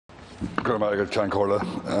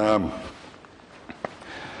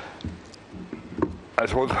I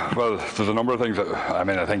suppose, well, there's a number of things that,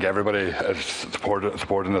 I think everybody is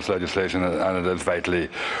supporting this legislation, and it is vitally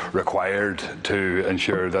required to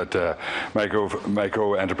ensure that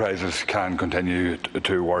micro enterprises can continue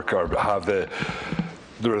to work or have the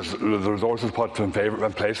resources put in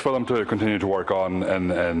place for them to continue to work on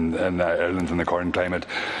in Ireland in the current climate.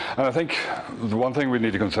 And I think the one thing we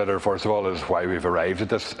need to consider, first of all, is why we've arrived at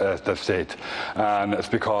this state. And it's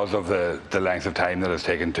because of the length of time that it's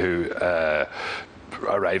taken to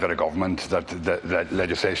arrive at a government that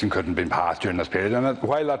legislation couldn't be passed during this period. And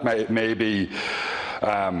while that may be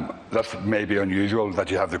that's maybe unusual that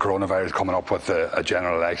you have the coronavirus coming up with a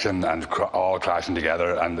general election and all clashing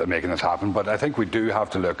together and making this happen, but I think we do have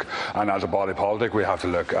to look, and as a body politic we have to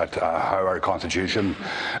look at how our constitution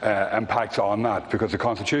impacts on that, because the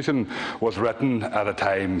constitution was written at a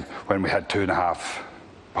time when we had 2.5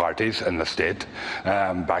 parties in the state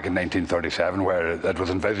back in 1937, where it was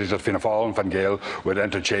envisaged that Fianna Fáil and Fine Gael would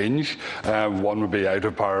interchange. One would be out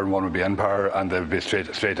of power and one would be in power, and they would be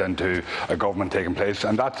straight into a government taking place.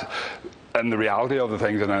 And that, and the reality of the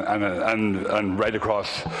things, and right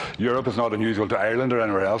across Europe, is not unusual to Ireland or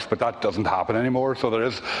anywhere else, but that doesn't happen anymore. So there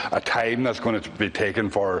is a time that's going to be taken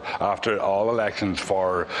for, after all elections,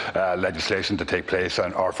 for legislation to take place,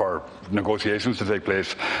 or for negotiations to take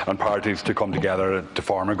place and parties to come together to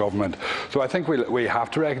form a government. So I think we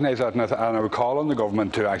have to recognise that, and I would call on the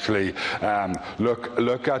government to actually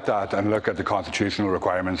look at that and look at the constitutional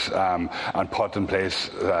requirements and put in place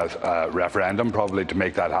a referendum probably to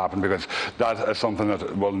make that happen, because that is something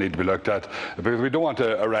that will need to be looked at, because we don't want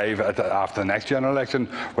to arrive after the next general election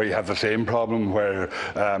where you have the same problem, where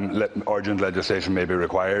urgent legislation may be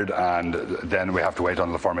required and then we have to wait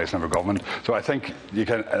on the formation of a government. So I think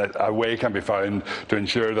a way can be found to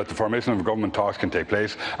ensure that the formation of a government talks can take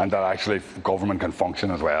place and that actually government can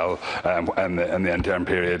function as well in the interim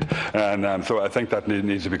period. And so I think that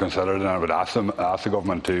needs to be considered, and I would ask the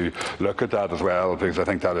government to look at that as well, because I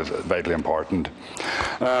think that is vitally important.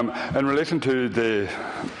 In relation to the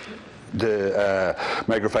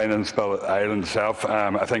microfinance bill Ireland itself,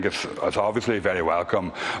 I think it's obviously very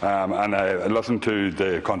welcome, and I listened to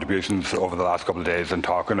the contributions over the last couple of days and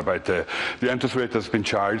talking about the interest rate that's been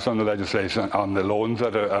charged on the legislation, on the loans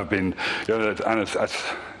that have been, and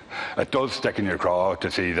it does stick in your craw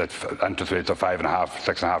to see that interest rates of 5.5%,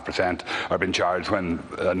 6.5% are being charged when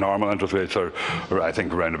normal interest rates are I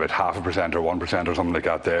think around about 0.5% or 1% or something like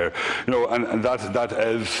that there. And that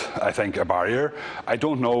is, I think, a barrier. I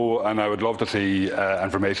don't know, and I would love to see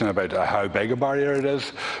information about how big a barrier it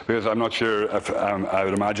is, because I'm not sure if I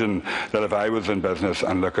would imagine that if I was in business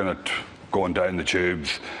and looking at going down the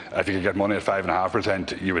tubes, if you could get money at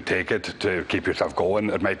 5.5%, you would take it to keep yourself going.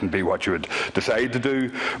 It mightn't be what you would decide to do,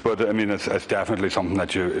 but it's definitely something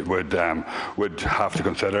that you would have to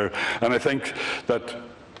consider. And I think that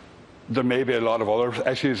there may be a lot of other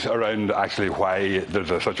issues around actually why there's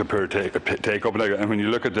such a poor take-up. And when you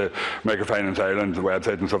look at the Microfinance Ireland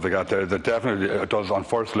website and stuff like that there, that definitely, it does, on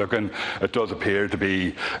first looking, it does appear to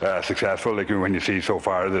be successful. Like when you see so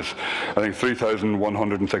far, there's, I think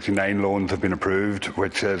 3,169 loans have been approved,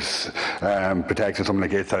 which is protecting something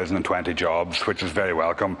like 8,020 jobs, which is very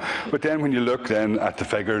welcome. But then when you look then at the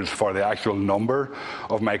figures for the actual number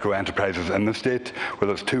of micro-enterprises in the state, well,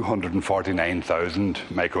 there's 249,000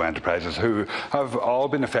 micro-enterprises who have all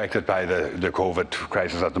been affected by the COVID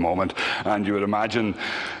crisis at the moment, and you would imagine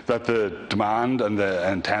that the demand and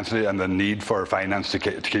the intensity and the need for finance to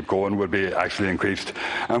keep going would be actually increased.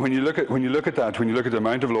 And when you look at that, when you look at the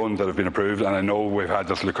amount of loans that have been approved, and I know we've had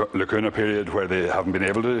this lacuna period where they haven't been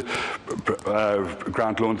able to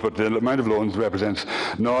grant loans, but the amount of loans represents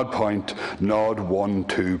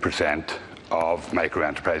 0.012% of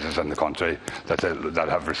micro-enterprises in the country that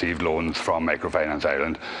have received loans from Microfinance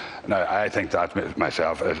Ireland. Now, I think that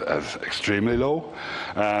myself is extremely low,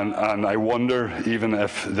 and I wonder, even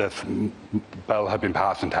if this bill had been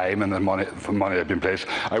passed in time and the money had been placed,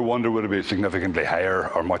 I wonder would it be significantly higher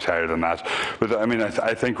or much higher than that. But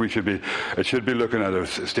I think it should be looking at a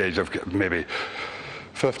stage of maybe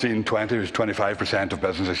 15, 20, 25% of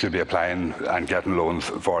businesses should be applying and getting loans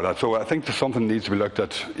for that. So I think something needs to be looked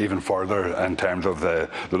at even further in terms of the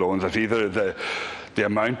loans. It's either the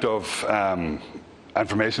amount of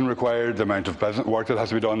information required, the amount of business work that has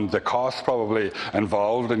to be done, the costs probably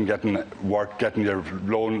involved in getting your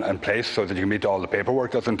loan in place so that you can meet all the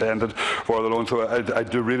paperwork that's intended for the loan. So I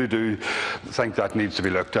really do think that needs to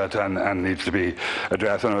be looked at and needs to be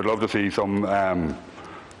addressed. And I would love to see some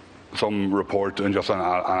some report and just on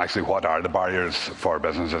actually what are the barriers for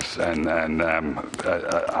businesses and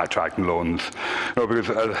attracting loans.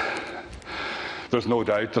 Because there's no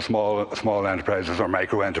doubt the small enterprises or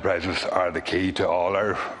micro enterprises are the key to all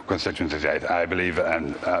our constituencies, I believe,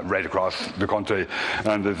 and right across the country.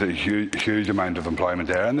 And there's a huge amount of employment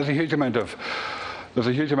there, and there's a huge amount of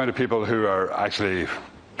people who are actually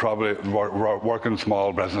probably working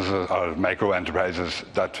small businesses or micro enterprises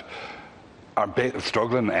that are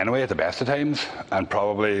struggling anyway at the best of times, and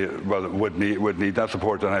probably would need that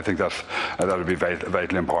support, and I think that would be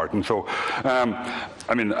vitally important. So,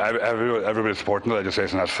 I mean, everybody's supporting the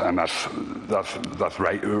legislation, and that's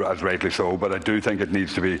right, as rightly so. But I do think it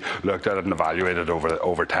needs to be looked at and evaluated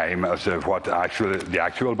over time as to what the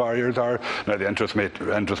actual barriers are. Now, the interest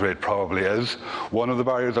rate probably is one of the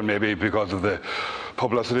barriers, and maybe because of the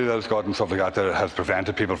publicity that it's got and stuff like that, it has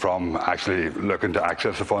prevented people from actually looking to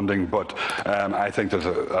access the funding. But I think there's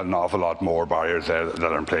an awful lot more barriers there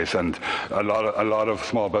that are in place, and a lot of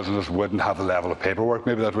small businesses wouldn't have the level of paperwork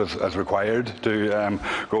maybe that was as required to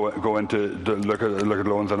go into look at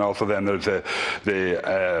loans. And also then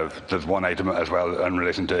there's one item as well in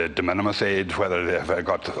relation to de minimis aid, whether they've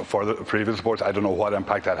got further previous supports. I don't know what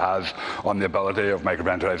impact that has on the ability of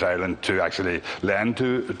Microenterprise Ireland to actually lend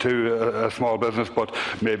to a small business, but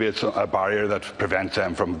maybe it's a barrier that prevents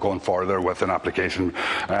them from going further with an application.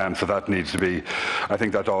 So that needs to be, I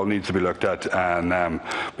think that all needs to be looked at, and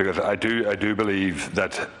because I do believe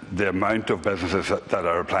that the amount of businesses that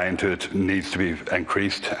are applying to it needs to be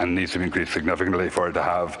increased, and needs to be increased significantly for it to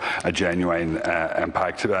have a genuine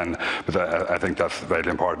impact. But I think that's very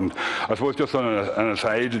important. I suppose just on an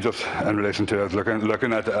aside, just in relation to us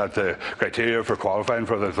looking at the criteria for qualifying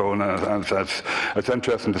for the loan, and it's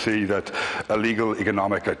interesting to see that illegal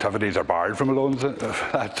economic activities are barred from a loan.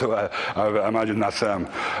 So I imagine that's.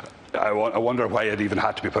 I wonder why it even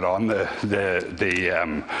had to be put on the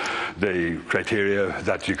criteria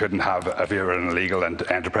that you couldn't have, if you were an illegal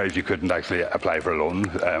enterprise, you couldn't actually apply for a loan,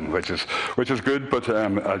 which is good. But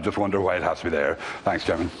I just wonder why it has to be there. Thanks,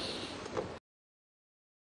 Chairman.